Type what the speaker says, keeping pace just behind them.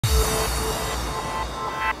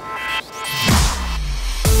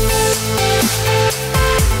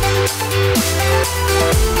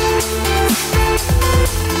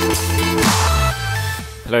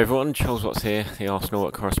Hello everyone, Charles Watts here, the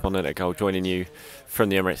Arsenal correspondent at Goal, joining you from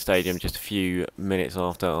the Emirates Stadium just a few minutes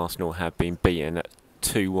after Arsenal have been beaten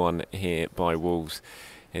 2-1 here by Wolves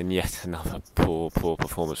in yet another poor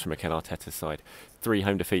performance from Mikel Arteta's side. 3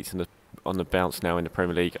 home defeats on the bounce now in the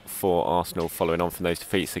Premier League for Arsenal, following on from those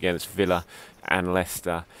defeats against Villa and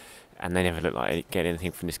Leicester. And they never looked like getting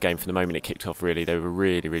anything from this game. From the moment it kicked off, really, they were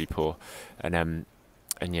really poor. And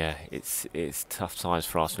yeah, it's tough times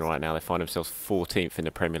for Arsenal right now. They find themselves 14th in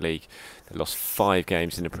the Premier League. They lost 5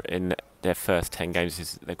 games in their first 10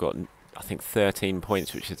 games. They've got, I think, 13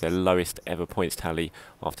 points, which is their lowest ever points tally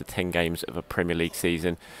after 10 games of a Premier League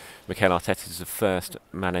season. Mikel Arteta is the first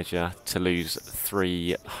manager to lose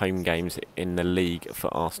 3 home games in the league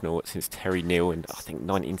for Arsenal since Terry Neal in, I think,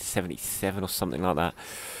 1977 or something like that.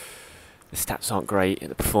 The stats aren't great,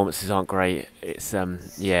 the performances aren't great. It's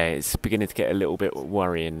it's beginning to get a little bit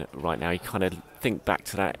worrying right now. You kind of think back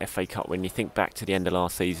to that FA Cup, when you think back to the end of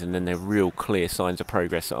last season, and there are real clear signs of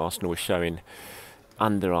progress that Arsenal was showing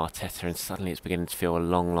under Arteta, and suddenly it's beginning to feel a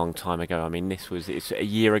long time ago. I mean, it's a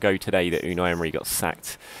year ago today that Unai Emery got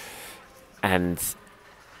sacked, and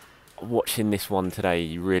watching this one today,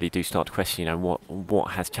 you really do start to question,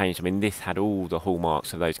 what has changed. I mean, this had all the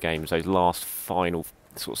hallmarks of those games, those last final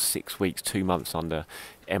sort of 6 weeks, 2 months under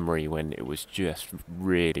Emery, when it was just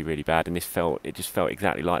really bad, and it just felt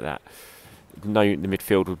exactly like that. The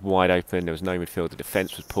midfield was wide open. There was no midfield. The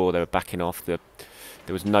defence was poor. They were backing off. There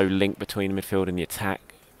was no link between the midfield and the attack.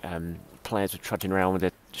 Players were trudging around with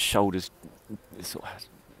their shoulders,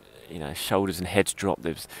 shoulders and heads dropped.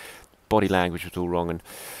 There was body language was all wrong,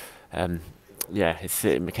 and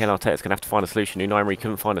Mikel Arteta's going to have to find a solution. Unai Emery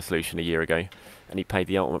couldn't find a solution a year ago, and he paid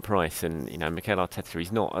the ultimate price. And Mikel Arteta,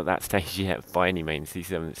 he's not at that stage yet by any means.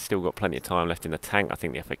 He's still got plenty of time left in the tank. I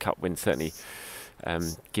think the FA Cup win certainly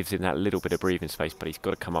gives him that little bit of breathing space, but he's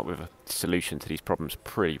got to come up with a solution to these problems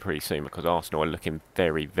pretty soon, because Arsenal are looking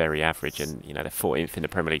very average, and they're 14th in the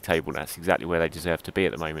Premier League table. That's exactly where they deserve to be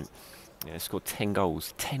at the moment. They scored 10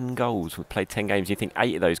 goals. 10 goals. We've played 10 games. You think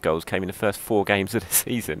 8 of those goals came in the first 4 games of the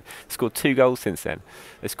season. Scored 2 goals since then.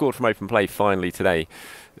 They scored from open play finally today,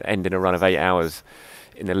 ending a run of 8 hours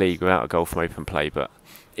in the league without a goal from open play. But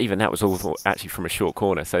even that was all actually from a short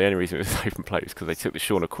corner. So the only reason it was open play was because they took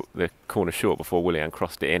the corner short before Willian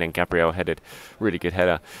crossed it in, and Gabriel headed. Really good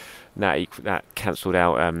header. And that cancelled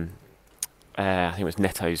out, I think it was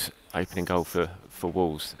Neto's opening goal for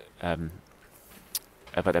Wolves.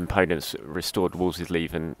 But then opponents restored Wolves'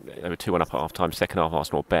 lead, and they were 2-1 up at half-time. Second half,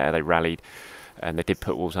 Arsenal better. They rallied, and they did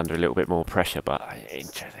put Wolves under a little bit more pressure, but they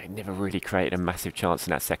never really created a massive chance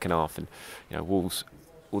in that second half. And Wolves,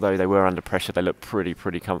 although they were under pressure, they looked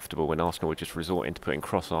pretty comfortable when Arsenal were just resorting to putting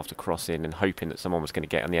cross after cross in and hoping that someone was going to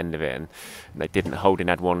get on the end of it. And they didn't. Holding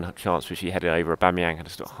had one chance which he headed over. Aubameyang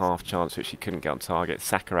had a half chance which he couldn't get on target.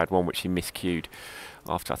 Xhaka had one which he miscued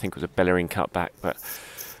after, I think it was a Bellerin cutback, but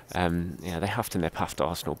they huffed and they puffed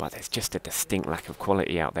Arsenal, but there's just a distinct lack of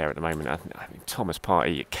quality out there at the moment. I mean, Thomas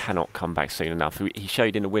Partey cannot come back soon enough. He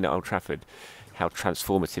showed in the win at Old Trafford how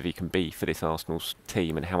transformative he can be for this Arsenal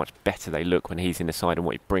team, and how much better they look when he's in the side, and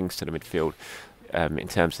what he brings to the midfield in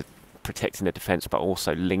terms of protecting the defence, but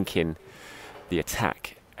also linking the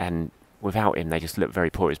attack. And without him, they just look very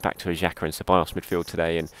poor. It's back to a Xhaka and Ceballos midfield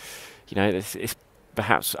today, and it's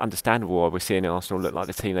perhaps understandable why we're seeing Arsenal look like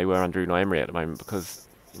the team they were under Unai Emery at the moment, because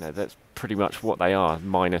that's pretty much what they are,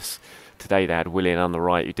 minus today they had Willian on the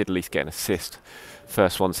right, who did at least get an assist.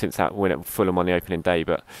 First one since that win at Fulham on the opening day,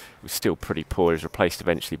 but it was still pretty poor. He was replaced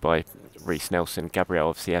eventually by Reece Nelson. Gabriel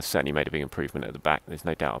obviously has certainly made a big improvement at the back, there's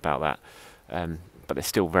no doubt about that. But they're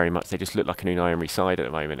still very much, they just look like an Unai Emery side at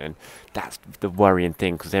the moment, and that's the worrying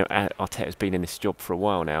thing, because Arteta's been in this job for a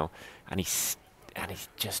while now, and he's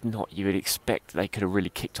just not, you would expect they could have really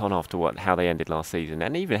kicked on after how they ended last season,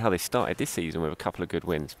 and even how they started this season with a couple of good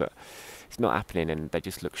wins, but it's not happening, and they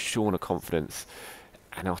just look shorn of confidence.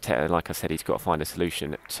 And Arteta, like I said, he's got to find a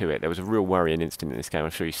solution to it. There was a real worrying incident in this game.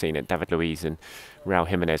 I'm sure you've seen it. David Luiz and Raul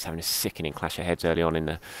Jimenez having a sickening clash of heads early on in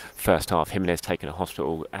the first half. Jimenez taken to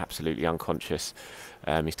hospital, absolutely unconscious.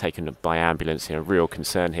 He's taken by ambulance. A real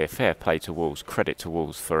concern here. Fair play to Wolves. Credit to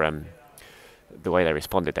Wolves for the way they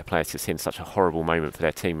responded. Their players just in such a horrible moment for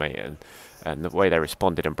their teammate, and the way they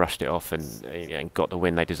responded and brushed it off and got the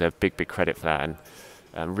win. They deserve big credit for that.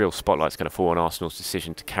 And real spotlight's going to fall on Arsenal's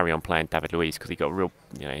decision to carry on playing David Luiz, because he got real,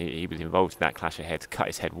 he was involved in that clash of heads, cut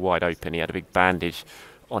his head wide open. He had a big bandage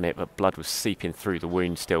on it, but blood was seeping through the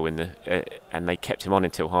wound still and they kept him on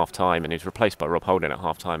until half time, and he was replaced by Rob Holding at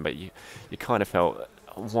half time. But you kind of felt,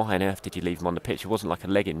 why on earth did you leave him on the pitch? It wasn't like a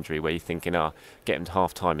leg injury where you're thinking, oh, get him to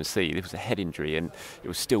half time and see. It was a head injury, and it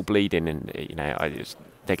was still bleeding, and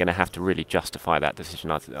they're going to have to really justify that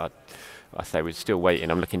decision. I say we're still waiting.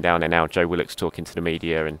 I'm looking down there now. Joe Willock's talking to the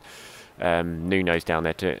media, and Nuno's down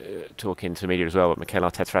there talking to the media as well, but Mikel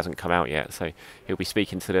Arteta hasn't come out yet, so he'll be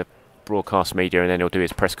speaking to the broadcast media, and then he'll do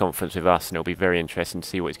his press conference with us, and it'll be very interesting to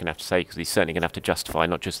see what he's going to have to say, because he's certainly going to have to justify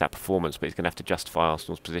not just that performance, but he's going to have to justify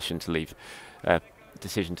Arsenal's decision to leave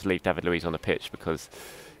David Luiz on the pitch, because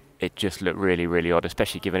it just looked really, really odd,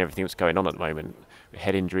 especially given everything that's going on at the moment,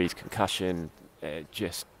 head injuries, concussion. It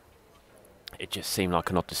just seemed like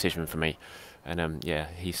an odd decision for me. And yeah,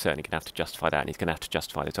 he's certainly going to have to justify that, and he's going to have to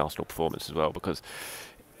justify this Arsenal performance as well, because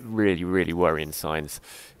really, really worrying signs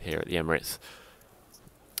here at the Emirates.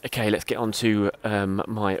 Okay, let's get on to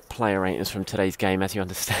my player ratings from today's game. As you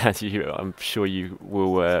understand, I'm sure you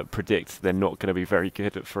will predict they're not going to be very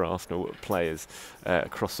good for Arsenal players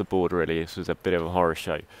across the board, really. This was a bit of a horror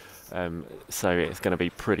show. So it's going to be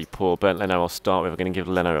pretty poor. Bernd Leno I'll start with. I'm going to give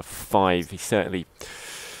Leno a 5. He certainly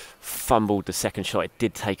fumbled the second shot. It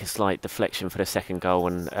did take a slight deflection for the second goal,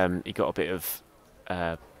 and he got a bit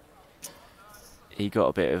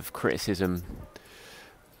of criticism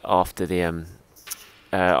after the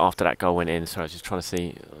after that goal went in. So I was just trying to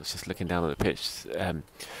see. I was just looking down at the pitch,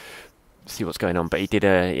 see what's going on. But he did.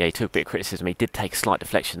 He took a bit of criticism. He did take a slight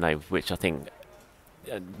deflection though, which I think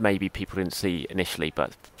maybe people didn't see initially,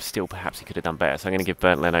 but still perhaps he could have done better. So I'm going to give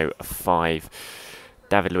Bernd Leno a 5.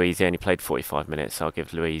 David Luiz, he only played 45 minutes, so I'll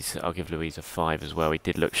give Luiz a 5 as well. He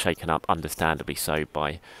did look shaken up, understandably so,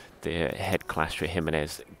 by the head clash with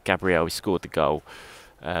Jimenez. Gabriel, he scored the goal,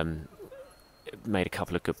 made a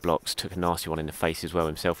couple of good blocks, took a nasty one in the face as well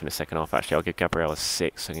himself in the second half. Actually, I'll give Gabriel a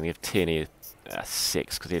 6. I'm going to give Tierney a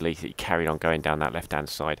 6, because at least he carried on going down that left-hand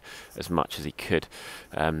side as much as he could.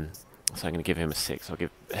 So I'm going to give him a 6. I'll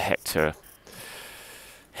give Hector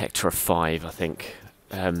a 5, I think.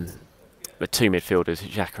 The two midfielders,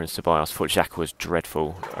 Xhaka and Ceballos. I thought Xhaka was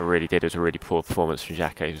dreadful. I really did. It was a really poor performance from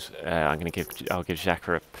Xhaka. I'll give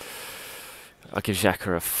Xhaka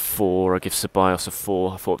a 4. I'll give Ceballos a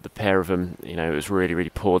 4. I thought the pair of them, it was really, really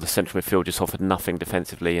poor. The central midfield just offered nothing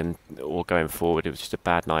defensively or going forward. It was just a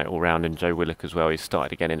bad night all round. And Joe Willock as well. He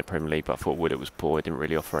started again in the Premier League, but I thought Willock was poor. He didn't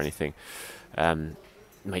really offer anything.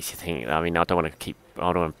 Makes you think. I mean, I don't want to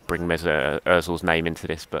bring Mesut Ozil's name into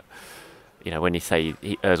this, but when you say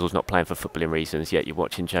Ozil's not playing for footballing reasons, yet you're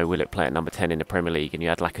watching Joe Willock play at number 10 in the Premier League, and you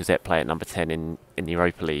had Lacazette play at number 10 in the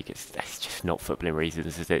Europa League. It's just not footballing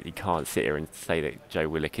reasons, is it? You can't sit here and say that Joe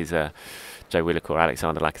Willock or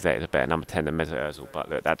Alexander Lacazette is a better number 10 than Mesut Ozil. But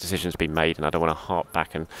look, that decision's been made, and I don't want to harp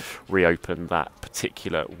back and reopen that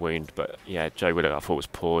particular wound. But yeah, Joe Willock I thought was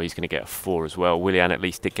poor. He's going to get a 4 as well. Willian at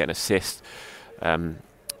least did get an assist.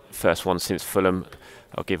 First one since Fulham.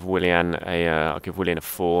 I'll give Willian a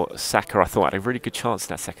 4. Saka, I thought, had a really good chance in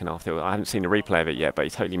that second half. I haven't seen the replay of it yet, but he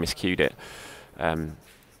totally miscued it.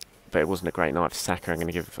 But it wasn't a great night for Saka.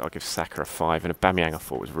 I'll give Saka a 5. And Aubameyang I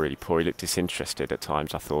thought was really poor. He looked disinterested at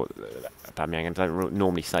times. I thought Aubameyang, I don't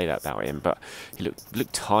normally say that about him, but he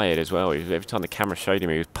looked tired as well. Every time the camera showed him,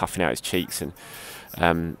 he was puffing out his cheeks, and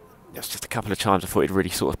there was just a couple of times I thought he'd really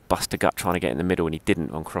sort of bust a gut trying to get in the middle, and he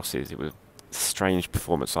didn't on crosses. It was a strange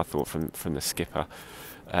performance, I thought, from the skipper.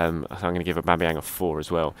 I'm going to give Aubameyang a 4 as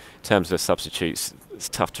well. In terms of the substitutes, it's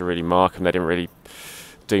tough to really mark them. They didn't really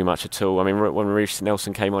do much at all. I mean, when Reece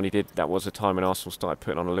Nelson came on, that was a time when Arsenal started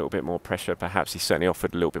putting on a little bit more pressure. Perhaps he certainly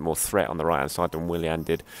offered a little bit more threat on the right-hand side than Willian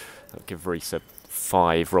did. I'll give Reece a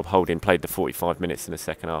 5. Rob Holding played the 45 minutes in the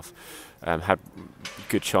second half. Had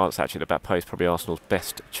good chance actually at the back post, probably Arsenal's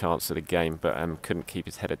best chance of the game, but couldn't keep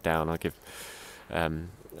his header down. I'll give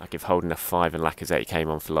Holding a 5, and Lacazette came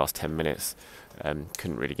on for the last 10 minutes.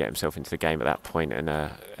 Couldn't really get himself into the game at that point, and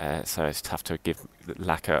so it's tough to give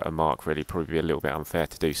Lacazette a mark, really. Probably be a little bit unfair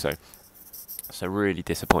to do so. So really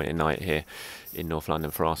disappointing night here in North London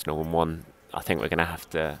for Arsenal, and one I think we're going to have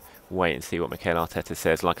to wait and see what Mikel Arteta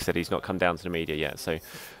says. Like I said, he's not come down to the media yet, so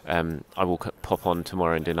I will pop on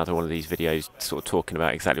tomorrow and do another one of these videos sort of talking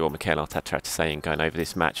about exactly what Mikel Arteta had to say and going over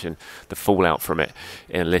this match and the fallout from it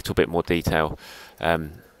in a little bit more detail.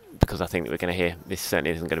 Because I think that we're going to hear, this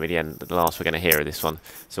certainly isn't going to be the last we're going to hear of this one.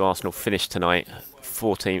 So Arsenal finished tonight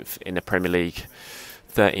 14th in the Premier League,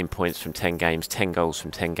 13 points from 10 games, 10 goals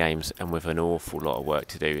from 10 games, and with an awful lot of work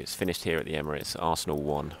to do. It's finished here at the Emirates. Arsenal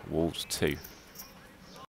 1, Wolves 2.